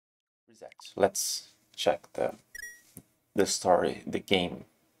Reset. Let's check the story the game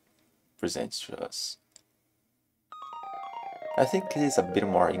presents to us. I think it is a bit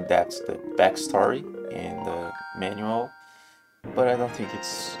more in-depth, the backstory in the manual, but I don't think it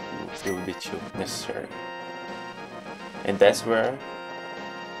will be too necessary. And that's where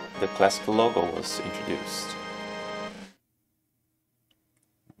the classic logo was introduced.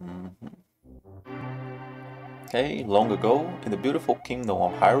 Okay, long ago, in the beautiful kingdom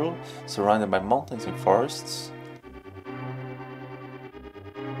of Hyrule, surrounded by mountains and forests,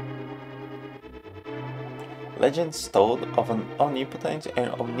 legends told of an omnipotent and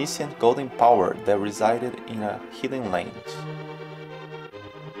omniscient golden power that resided in a hidden land.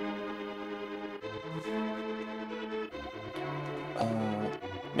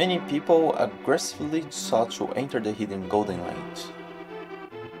 Many people aggressively sought to enter the hidden golden land,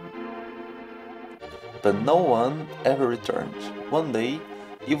 but no one ever returned. One day,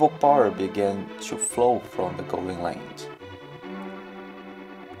 evil power began to flow from the golden land.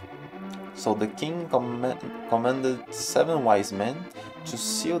 So the king commanded 7 wise men to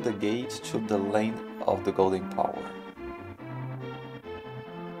seal the gate to the land of the golden power.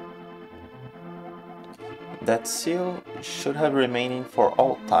 That seal should have remained for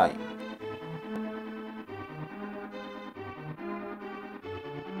all time.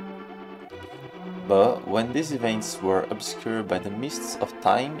 But when these events were obscured by the mists of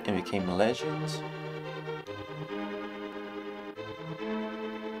time and became legends,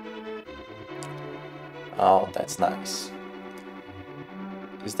 oh, that's nice.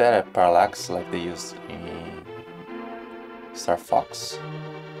 Is that a parallax like they used in Star Fox?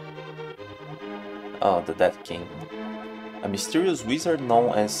 Oh, the Dead King. A mysterious wizard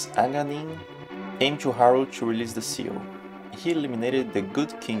known as Aghanim came to Hyrule to release the seal. He eliminated the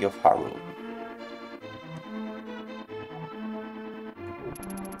good king of Hyrule.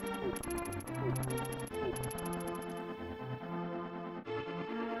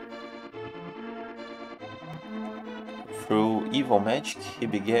 Through evil magic, he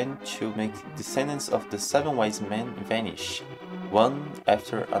began to make descendants of the 7 wise men vanish, one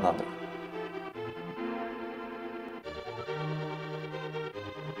after another.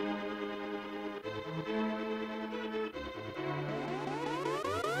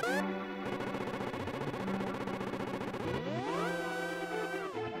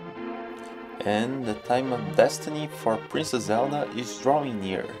 And the time of destiny for Princess Zelda is drawing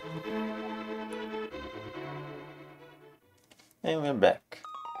near. And we're back.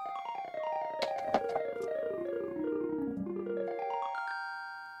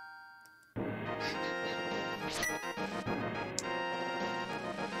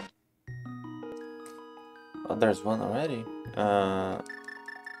 Oh, there's one already.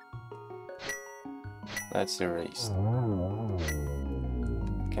 Let's erase.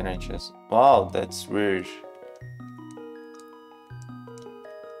 Can I just... Wow, that's weird.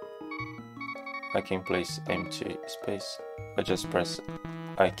 I can place empty space. I just press it.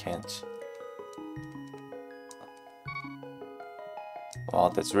 I can't. Wow,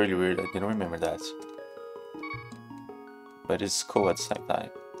 that's really weird. I didn't remember that. But it's cool at the same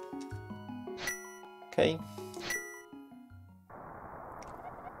time. Okay.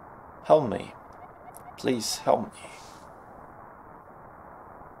 Help me. Please help me.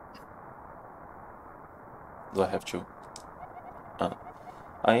 Do I have to?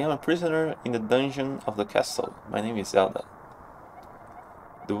 I am a prisoner in the dungeon of the castle. My name is Zelda.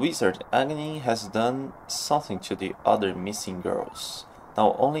 The wizard Aghanim has done something to the other missing girls.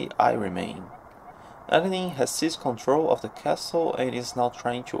 Now only I remain. Aghanim has seized control of the castle and is now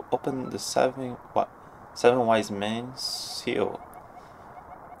trying to open the 7 wise men's seal.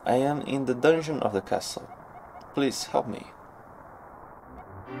 I am in the dungeon of the castle. Please help me.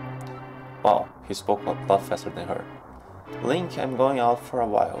 Wow, he spoke a lot faster than her. Link, I'm going out for a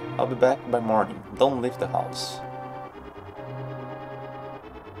while. I'll be back by morning. Don't leave the house.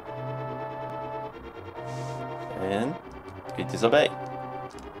 And he disobeyed.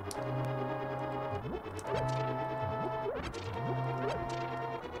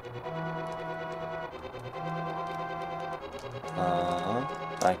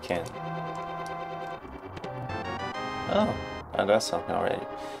 I can. Oh, I got something already.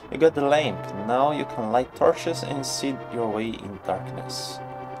 You got the lamp. Now you can light torches and see your way in darkness.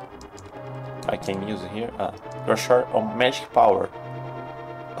 I can use it here. You're short on magic power.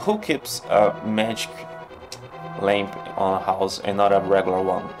 Who keeps a magic lamp on a house and not a regular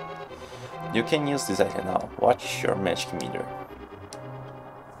one? You can use this item now. Watch your magic meter.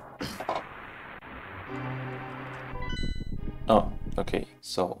 Oh, okay,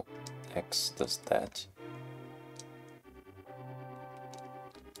 so X does that.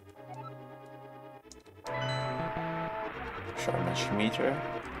 Sure, meter.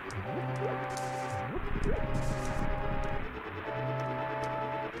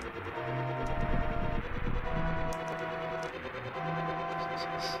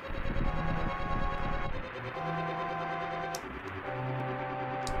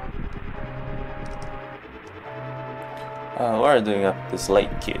 What are you doing up this late,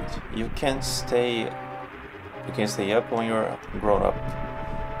 kid? You can stay up when you're grown up.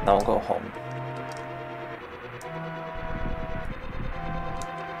 Now go home.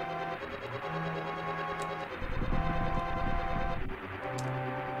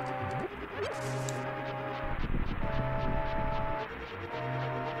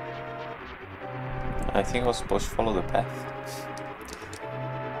 I think I was supposed to follow the path.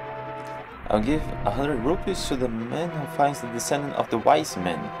 I'll give 100 rupees to the man who finds the descendant of the wise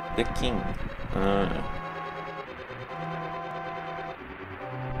man, the king.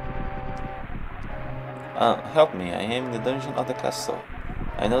 Help me, I am in the dungeon of the castle.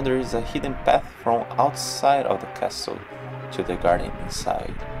 I know there is a hidden path from outside of the castle to the garden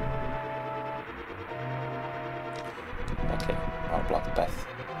inside. Okay, I'll block the path.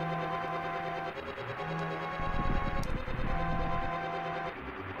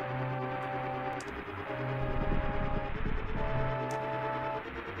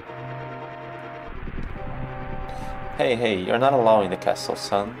 Hey, you're not allowed in the castle,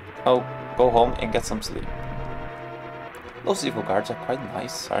 son. Oh, go home and get some sleep. Those evil guards are quite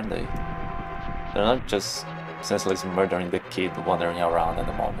nice, aren't they? They're not just senselessly murdering the kid wandering around at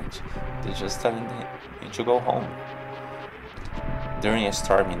the moment. They're just telling him to go home during a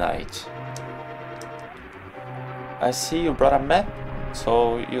stormy night. I see you brought a map,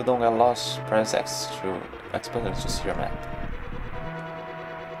 so you don't get lost. Press X button to see your map.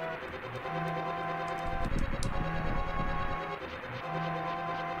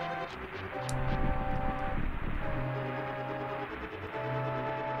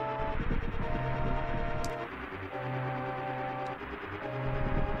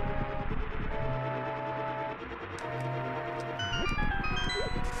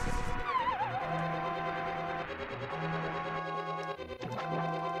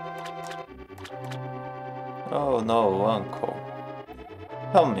 Oh no, uncle.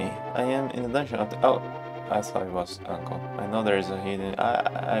 Help me, I am in the dungeon of the... Oh, I thought it was uncle. I know there is a hidden...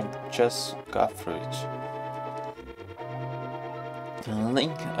 I just got through it.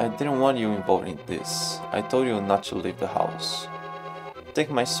 Link, I didn't want you involved in this. I told you not to leave the house. Take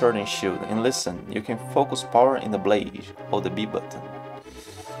my sword and shield, and listen, you can focus power in the blade. Hold the B button.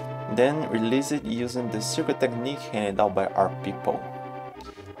 Then release it using the secret technique handed out by our people.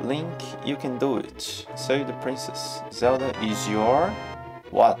 Link, you can do it. Save the princess. Zelda is your...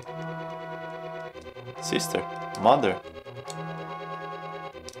 what? Sister? Mother?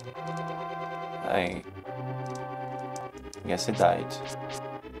 I guess he died.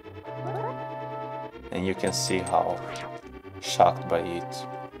 And you can see how shocked by it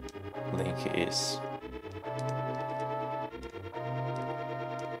Link is.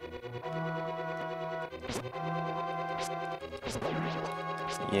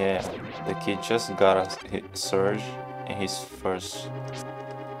 Yeah, the kid just got a surge, and his first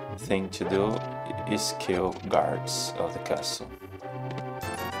thing to do is kill guards of the castle.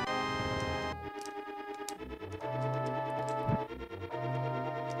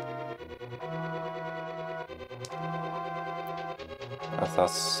 I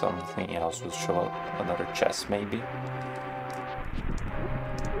thought something else would show up, another chest maybe.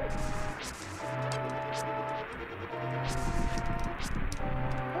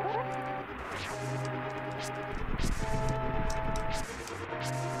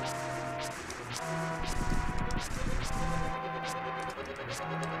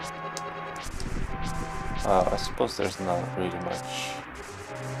 I suppose there's not really much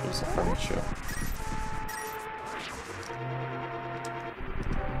use of furniture.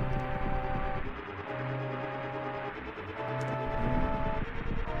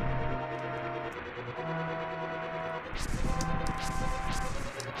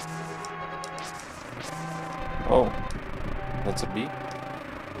 Oh, that's a bee?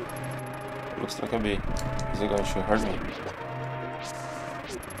 It looks like a bee. Is it going to hurt me?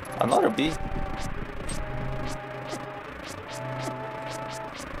 Another bee?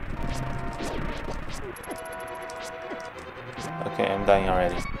 Okay, I'm dying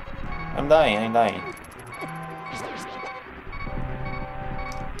already. I'm dying.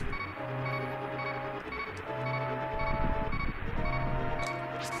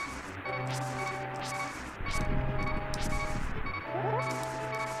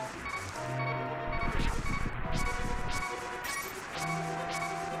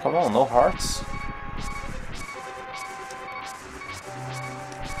 Come on, no hearts?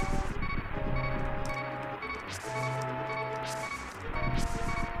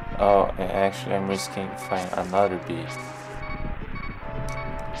 Oh, and actually I'm risking finding another bee.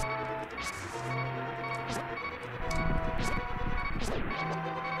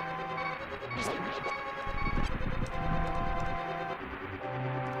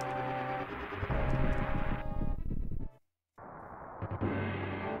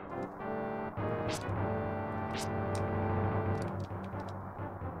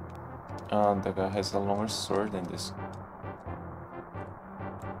 The guy has a longer sword than this.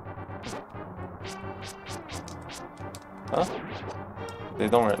 Huh? They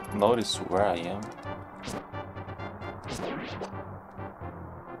don't notice where I am.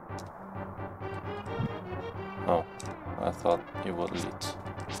 Oh, I thought it would lead.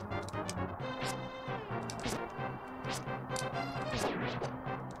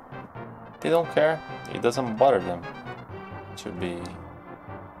 They don't care. It doesn't bother them to be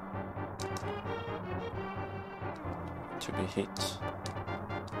hit.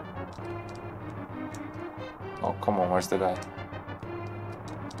 Oh, come on, where's the guy?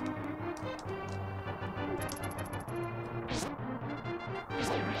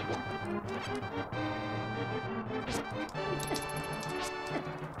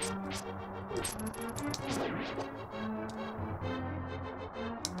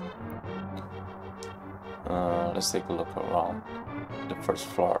 Let's take a look around the first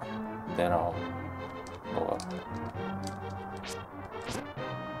floor, then I'll go up.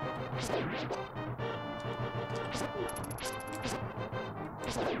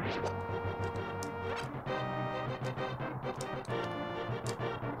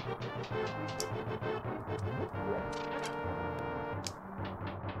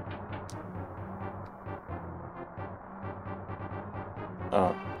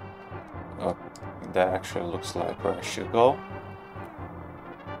 Oh, that actually looks like where I should go.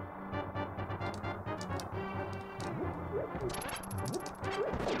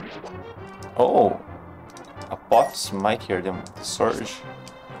 Oh, a bots might hear them surge.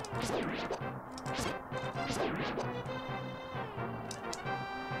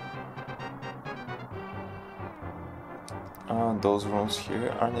 Those rooms here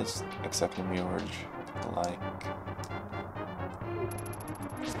aren't exactly mirrored like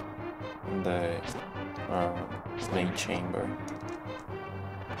the main chamber.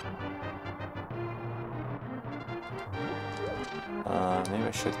 Maybe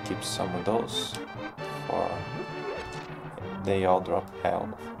I should keep some of those, for they all drop health.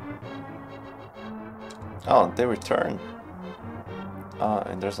 Oh, they return.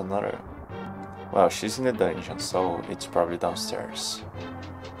 And there's another. Well, she's in the dungeon, so it's probably downstairs.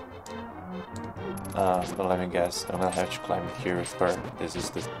 But let me guess, I'm gonna have to climb here with her. This is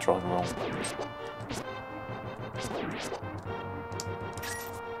the throne room.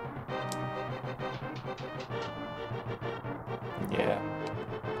 Yeah.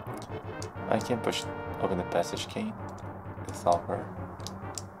 I can't push open the passage key without her.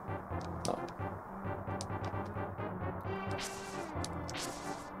 No.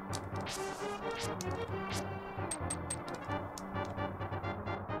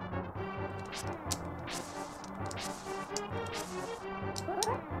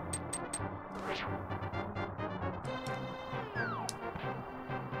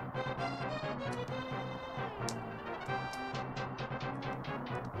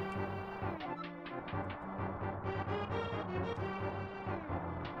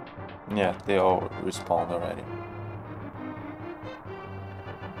 Yeah, they all respawned already.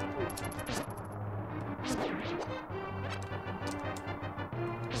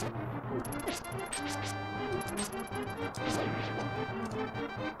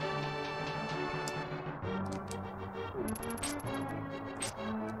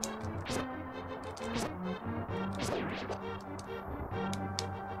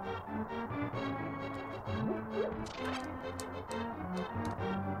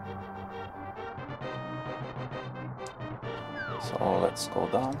 So let's go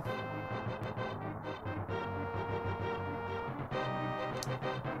down.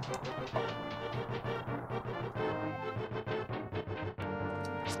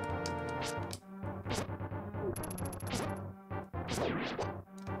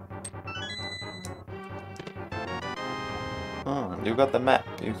 You got the map.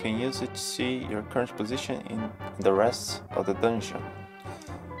 You can use it to see your current position in the rest of the dungeon.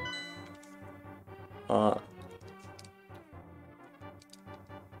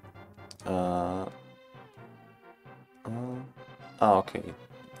 Okay,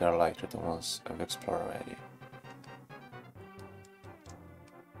 they're lighter, the ones I've explored already.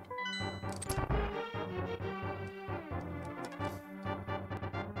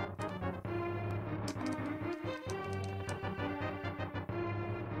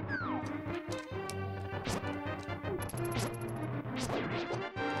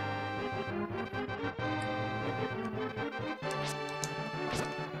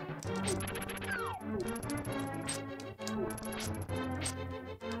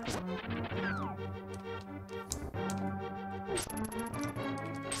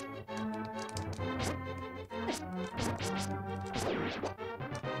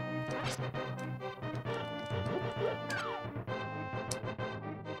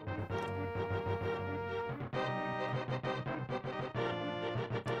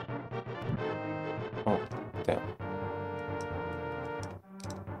 Oh, damn.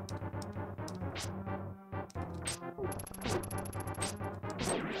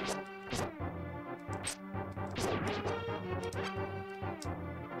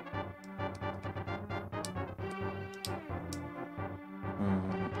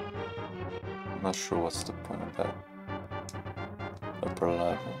 Not sure what's the point of that upper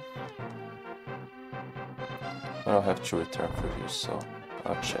level. But I'll have to return for you, so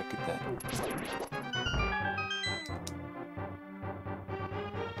I'll check it then.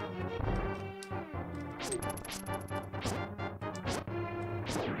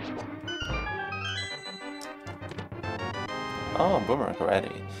 Oh, boomerang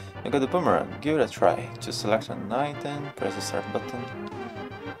already. I got the boomerang, give it a try. To select an item, press the start button.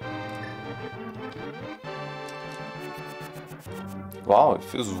 Wow, it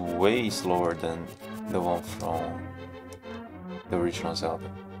feels way slower than the one from the original Zelda.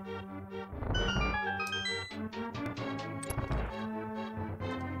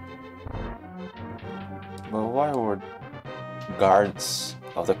 But why were guards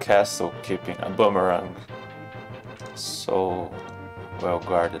of the castle keeping a boomerang so well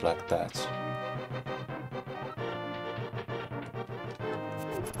guarded like that?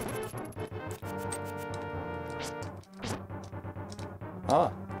 Ah,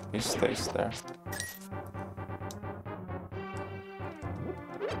 he stays there.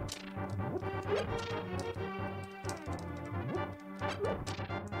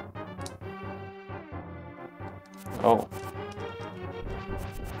 Oh.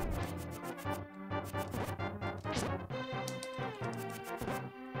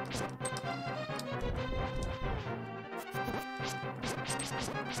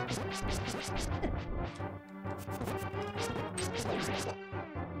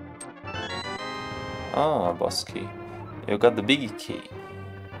 Ah, a boss key. You got the big key.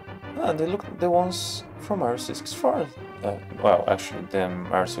 Ah, they look the ones from Mario 64. Well, actually, the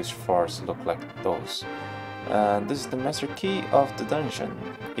Mario 64s look like those. This is the master key of the dungeon.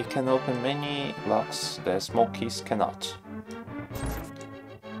 It can open many locks that small keys cannot.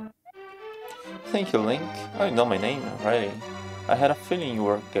 Thank you, Link. Oh, you know my name already. I had a feeling you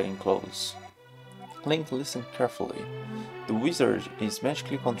were getting close. Link, listen carefully. The wizard is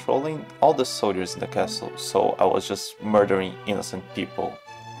magically controlling all the soldiers in the castle, so I was just murdering innocent people.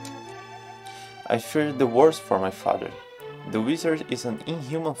 I feared the worst for my father. The wizard is an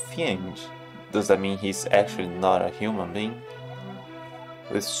inhuman fiend. Does that mean he's actually not a human being?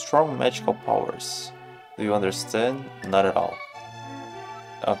 With strong magical powers. Do you understand? Not at all.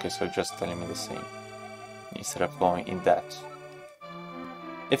 Okay, so just telling me the same, instead of going in depth.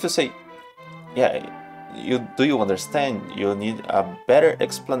 If you say, yeah, do you understand? You need a better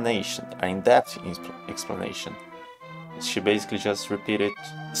explanation, an in-depth explanation. She basically just repeated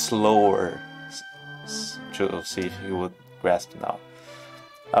slower to see if he would grasp now.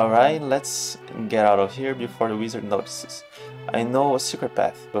 Alright, let's get out of here before the wizard notices. I know a secret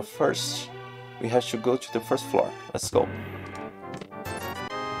path, but first we have to go to the first floor. Let's go.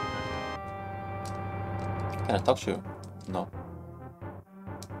 Can I talk to you? No.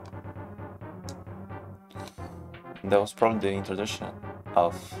 That was probably the introduction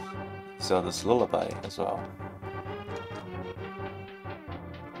of Zelda's Lullaby as well.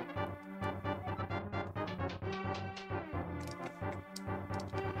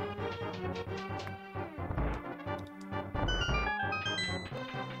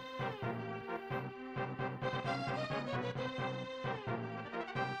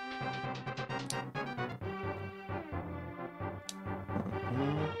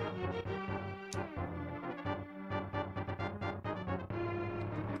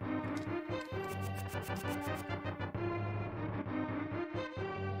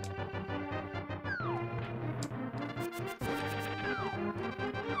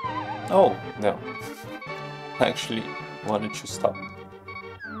 Oh, no. I actually wanted to stop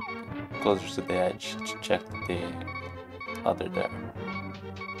closer to the edge to check the other there.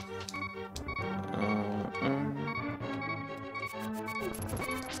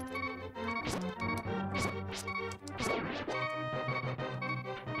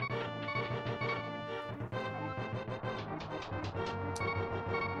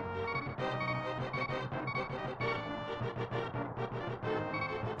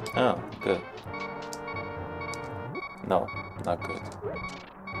 Oh, good. No, Not good.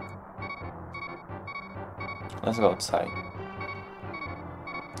 Let's go outside.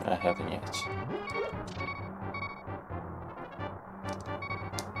 I haven't yet.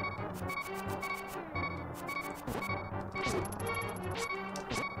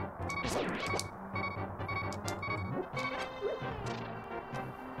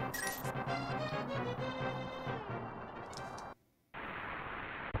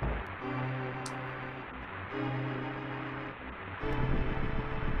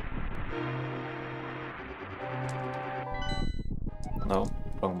 No,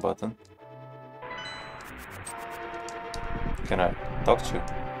 wrong button. Can I talk to you?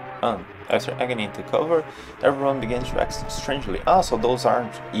 After Agony took over, everyone began to act strangely. Ah, so those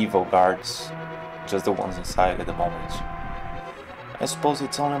aren't evil guards, just the ones inside at the moment. I suppose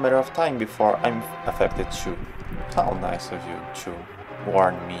it's only a matter of time before I'm affected too. How nice of you to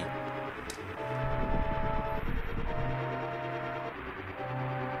warn me.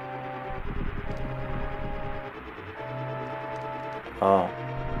 Oh.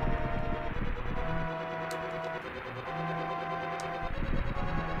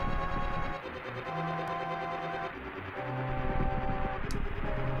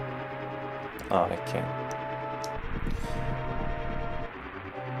 Oh, I can't.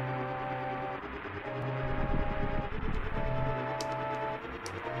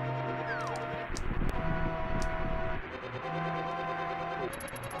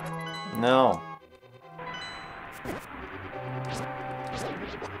 No.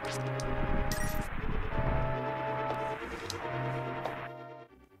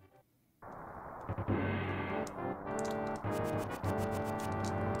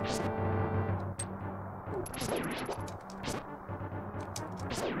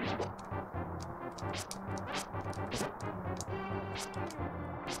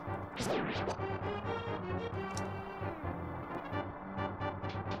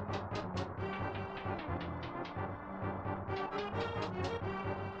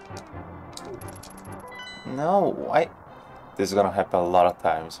 No, why? This is gonna happen a lot of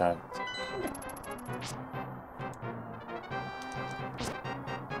times, right?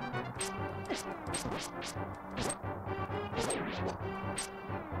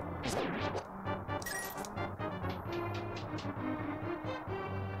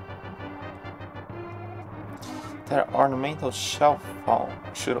 Their ornamental shelf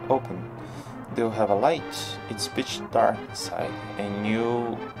should open. They'll have a light. It's pitch dark inside, and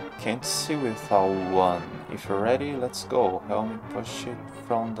you can't see without one. If you're ready, let's go. Help me push it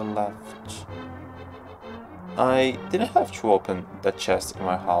from the left. I didn't have to open the chest in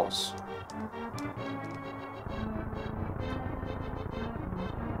my house.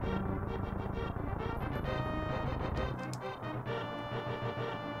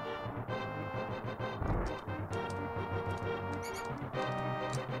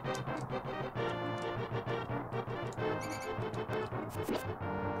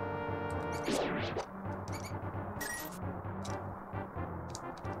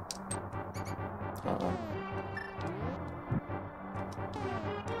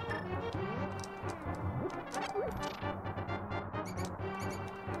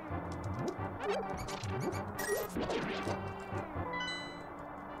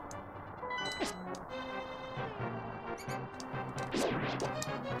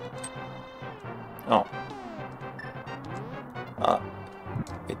 Oh.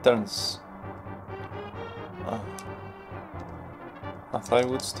 It turns. I thought it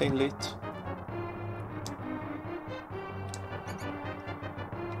would stay lit.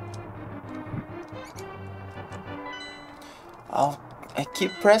 Oh, I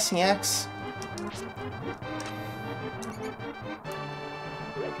keep pressing X.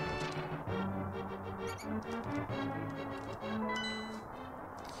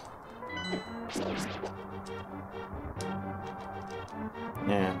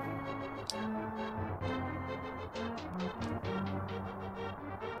 Yeah.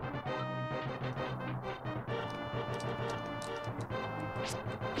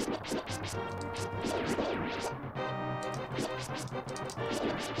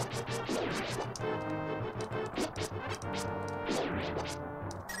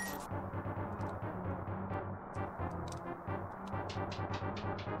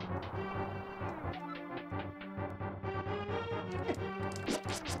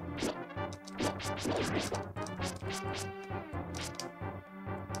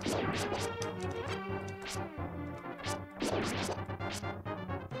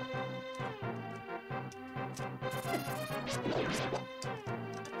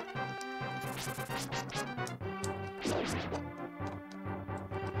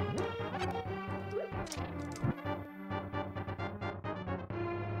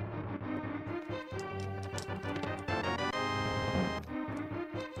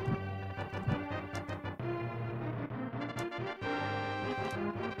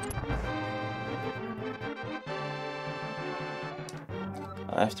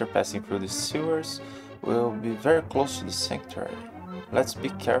 After passing through the sewers, we'll be very close to the sanctuary. Let's be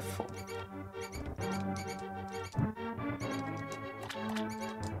careful.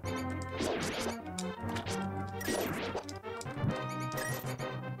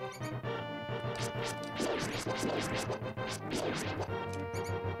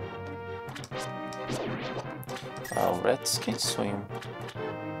 Rats can swim.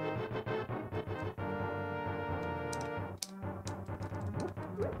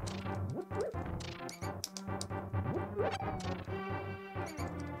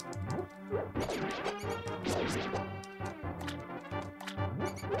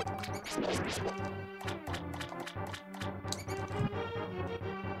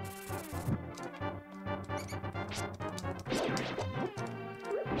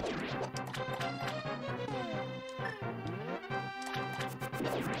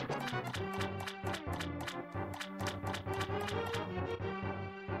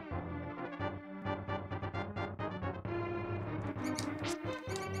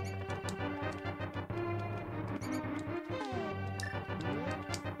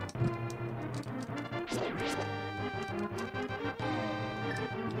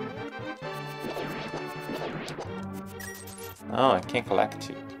 Oh, I can't collect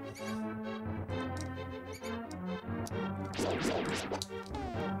it.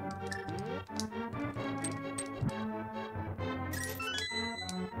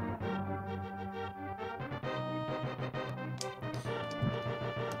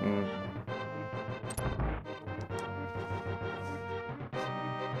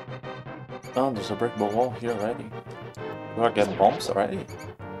 Oh, there's a breakable wall here already. Do I get bombs already?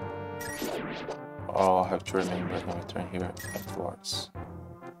 Oh, I have to remember when we turn here afterwards.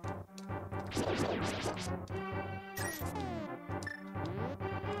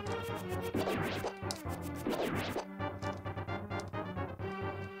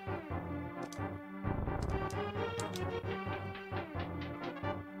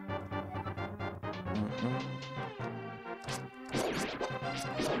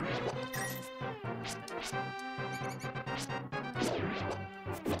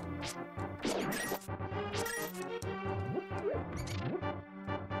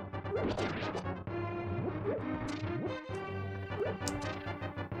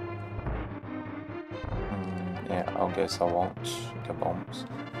 Yeah, I guess I won't get bombs.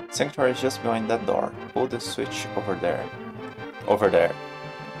 Sanctuary is just behind that door. Pull the switch over there. Over there.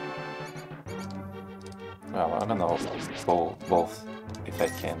 Well, I don't know. Pull both if I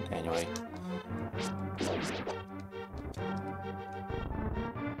can anyway.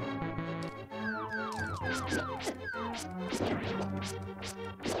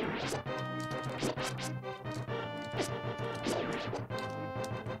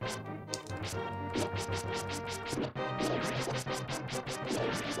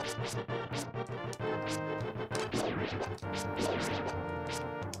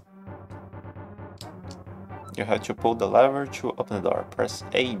 You have to pull the lever to open the door. Press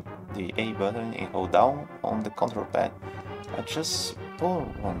A, the A button, and hold down on the control pad. I just pull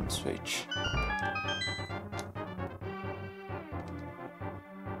one switch.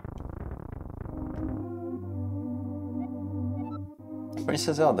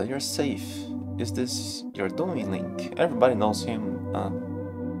 Princess Zelda, you're safe. Is this you're doing, Link? Everybody knows him.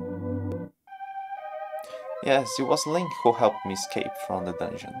 Yes, it was Link who helped me escape from the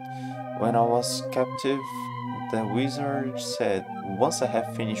dungeon. When I was captive, the wizard said, once I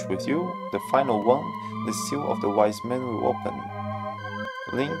have finished with you, the final one, the seal of the wise man will open.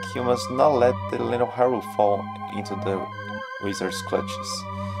 Link, you must not let the little Hyrule fall into the wizard's clutches.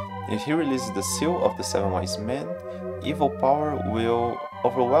 If he releases the seal of the seven wise men, evil power will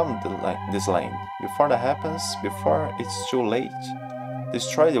overwhelm this land. Before that happens, before it's too late,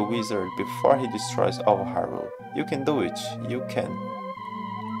 destroy the wizard before he destroys all of Hyrule. You can do it, you can.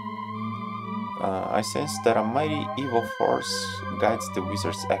 I sense that a mighty evil force guides the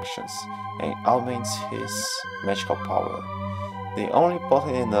wizard's actions and augments his magical power. The only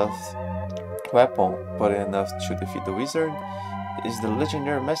potent enough weapon potent enough to defeat the wizard is the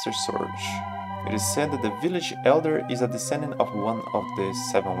legendary Master Sword. It is said that the village elder is a descendant of one of the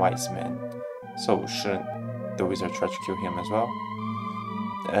seven wise men. So shouldn't the wizard try to kill him as well?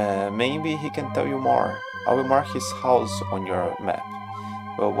 Maybe he can tell you more. I will mark his house on your map.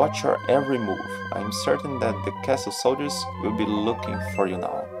 Well, watch your every move. I am certain that the castle soldiers will be looking for you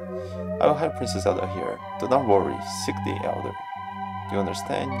now. I will have Princess Zelda here. Do not worry, seek the elder. Do you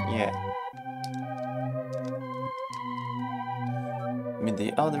understand? Yeah. Meet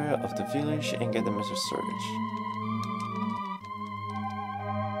the elder of the village and get the Master Sword.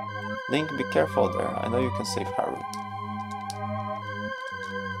 Link, be careful there. I know you can save Hyrule.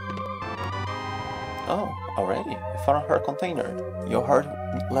 Oh, already? I found a heart container. Your heart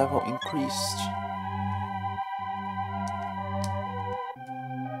level increased.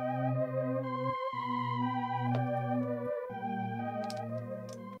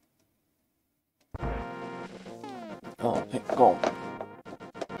 Oh, hey, go.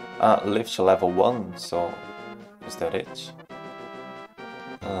 Lift to level 1, so is that it?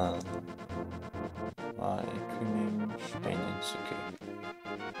 Okay.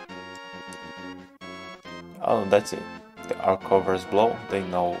 Oh, that's it. The arc covers blow, they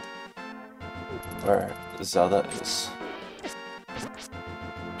know where Zelda is.